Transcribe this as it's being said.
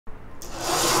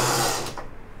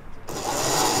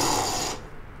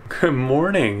Good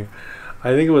morning.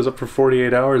 I think it was up for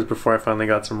 48 hours before I finally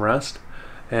got some rest.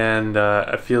 And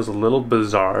it feels a little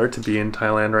bizarre to be in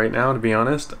Thailand right now, to be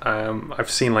honest.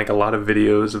 I've seen like a lot of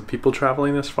videos of people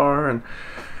traveling this far, and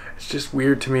it's just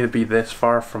weird to me to be this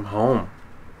far from home.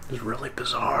 It's really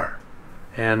bizarre.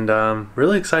 And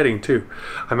really exciting too.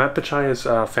 I'm at Pachaya's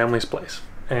family's place,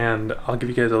 and I'll give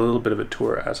you guys a little bit of a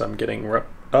tour as I'm getting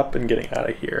up and getting out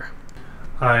of here.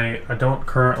 I don't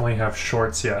currently have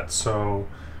shorts yet, so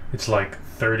it's like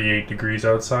 38 degrees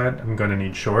outside. I'm gonna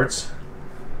need shorts.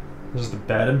 This is the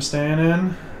bed I'm staying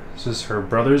in. This is her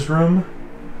brother's room.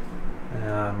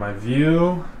 My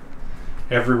view.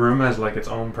 Every room has like its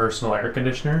own personal air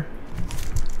conditioner,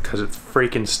 because it's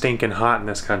freaking stinking hot in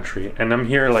this country. And I'm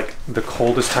here like the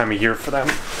coldest time of year for them.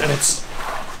 And it's,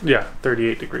 yeah,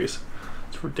 38 degrees.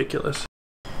 It's ridiculous.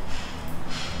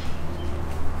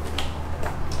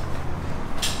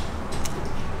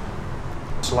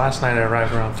 So last night I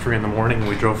arrived around 3 in the morning and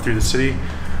we drove through the city.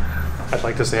 I'd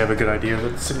like to say I have a good idea of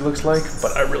what the city looks like,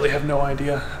 but I really have no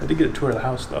idea. I did get a tour of the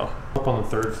house though. Up on the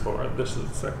 3rd floor, this is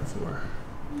the 2nd floor.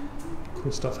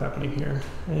 Cool stuff happening here.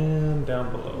 And down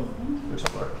below, there's a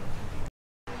bar.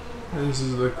 This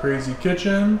is the crazy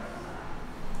kitchen,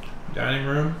 dining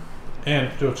room,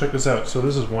 and Joe, check this out. So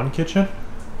this is one kitchen,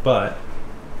 but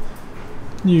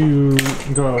you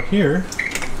can go out here,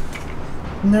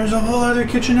 and there's a whole other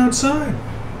kitchen outside.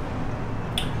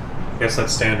 I guess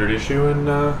that's standard issue in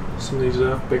some of these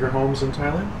bigger homes in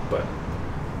Thailand, but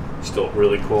still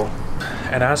really cool.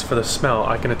 And as for the smell,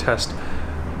 I can attest,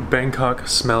 Bangkok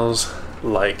smells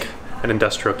like an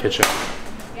industrial kitchen.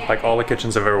 Like all the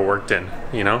kitchens I've ever worked in,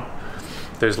 you know?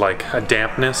 There's like a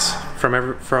dampness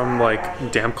from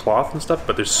like damp cloth and stuff,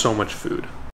 but there's so much food.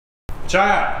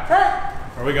 Chaya!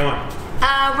 Where are we going?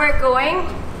 We're going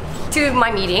to my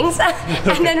meetings,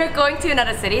 and then we're going to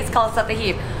another city. It's called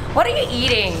Sattahip. What are you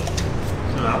eating?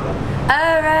 An apple.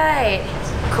 Alright.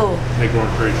 Cool. Make one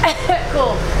for each.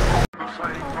 Cool.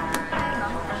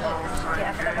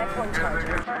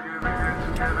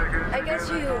 I guess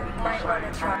you might want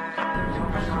to try.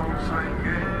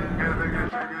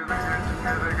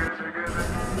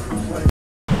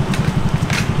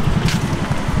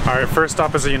 Alright, first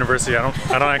stop is a university. I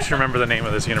don't actually remember the name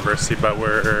of this university, but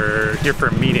we're here for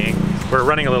a meeting. We're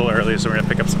running a little early, so we're gonna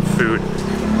pick up some food.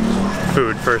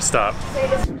 Food, first stop.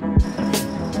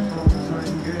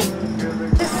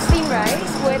 This is steamed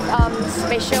rice with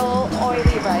special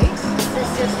oily rice. This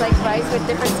is just like rice with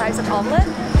different types of omelet.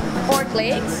 Pork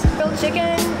legs, grilled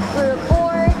chicken, grilled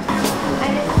pork,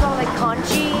 and it's called like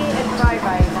congee and fried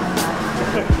rice.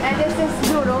 And this is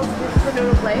noodles. This is a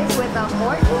noodle place with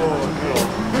pork.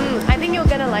 Oh, I think you're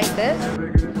gonna like this.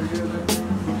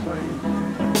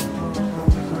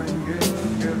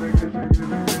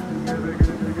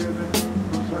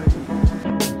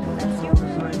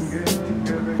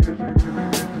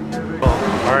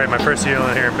 Alright, my first meal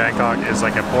here in Bangkok is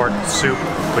like a pork soup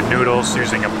with noodles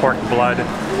using a pork blood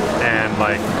and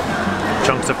like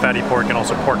chunks of fatty pork and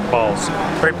also pork balls.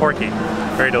 Very porky,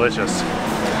 very delicious.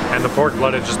 And the pork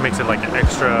blood, it just makes it like an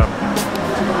extra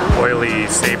oily,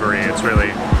 savory. It's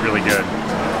really, really good.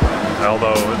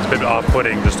 Although it's a bit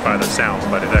off-putting just by the sound,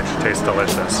 but it actually tastes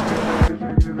delicious.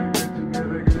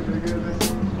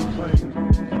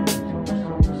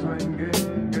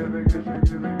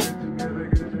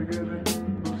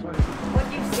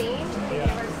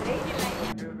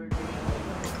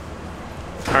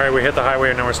 Alright, we hit the highway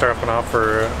and now we're stopping off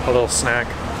for a little snack.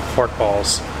 Pork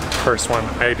balls. First one.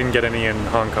 I didn't get any in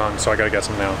Hong Kong, so I gotta get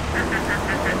some now.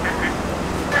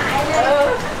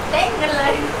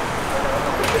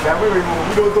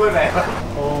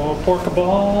 Oh, pork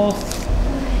ball.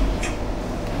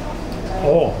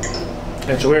 Oh,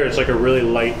 it's weird. It's like a really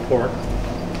light pork.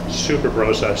 Super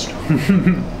processed.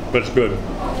 But it's good.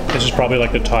 This is probably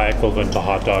like the Thai equivalent to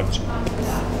hot dogs.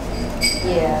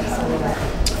 Yeah, something like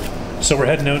that. So we're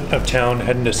heading out of town,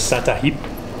 heading to Sattahip.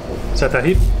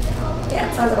 Sattahip?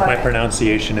 Yeah, sounds about My right.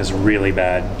 pronunciation is really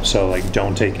bad, so like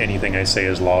don't take anything I say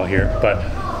as law here. But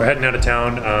we're heading out of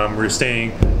town. We're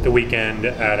staying the weekend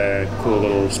at a cool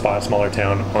little spot, smaller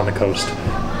town on the coast.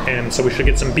 And so we should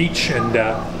get some beach and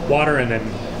water, and then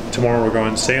tomorrow we're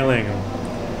going sailing.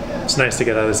 It's nice to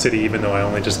get out of the city even though I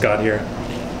only just got here.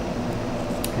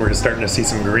 We're just starting to see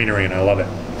some greenery and I love it.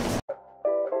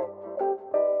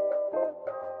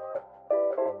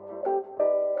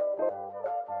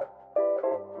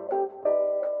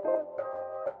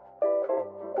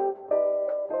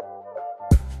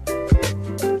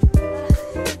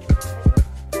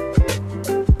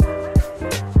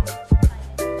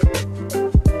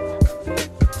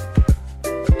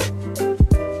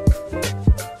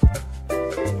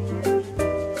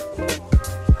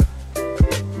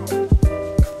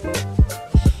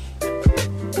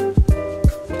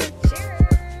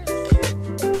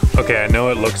 Okay, I know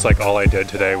it looks like all I did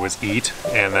today was eat,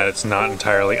 and that it's not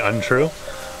entirely untrue,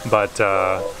 but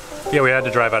yeah, we had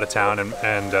to drive out of town, and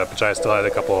Pachai still had a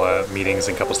couple meetings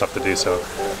and a couple stuff to do, so.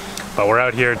 But we're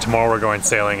out here, tomorrow we're going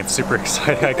sailing. It's super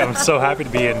exciting. I'm so happy to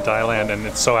be in Thailand, and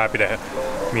it's so happy to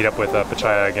meet up with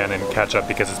Pachaya again and catch up,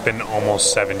 because it's been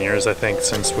almost 7 years, I think,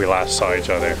 since we last saw each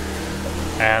other.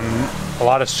 And a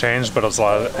lot has changed, but a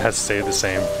lot has stayed the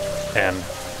same. And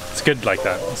it's good like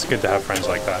that. It's good to have friends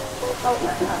like that.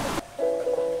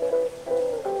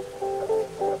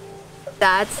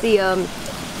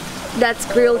 That's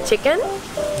grilled chicken,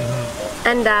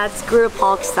 and that's grilled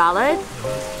pork salad.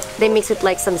 They mix with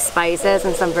like some spices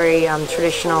and some very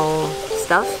traditional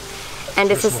stuff. And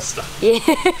this is yeah,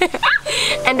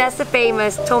 and that's the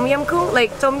famous tom yum goong,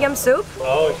 like tom yum soup.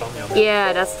 Oh, tom yum.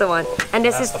 Yeah, that's the one. And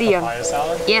this is the papaya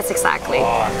salad. Yes, exactly.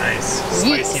 Oh, nice.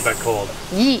 Spicy yes. but cold.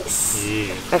 Yes.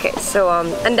 Yeah. Okay, so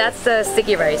and that's the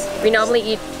sticky rice. We normally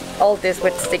eat all this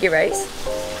with sticky rice.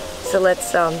 So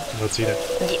let's eat it.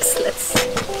 Yes, let's.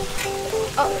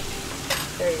 Oh,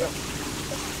 there you go.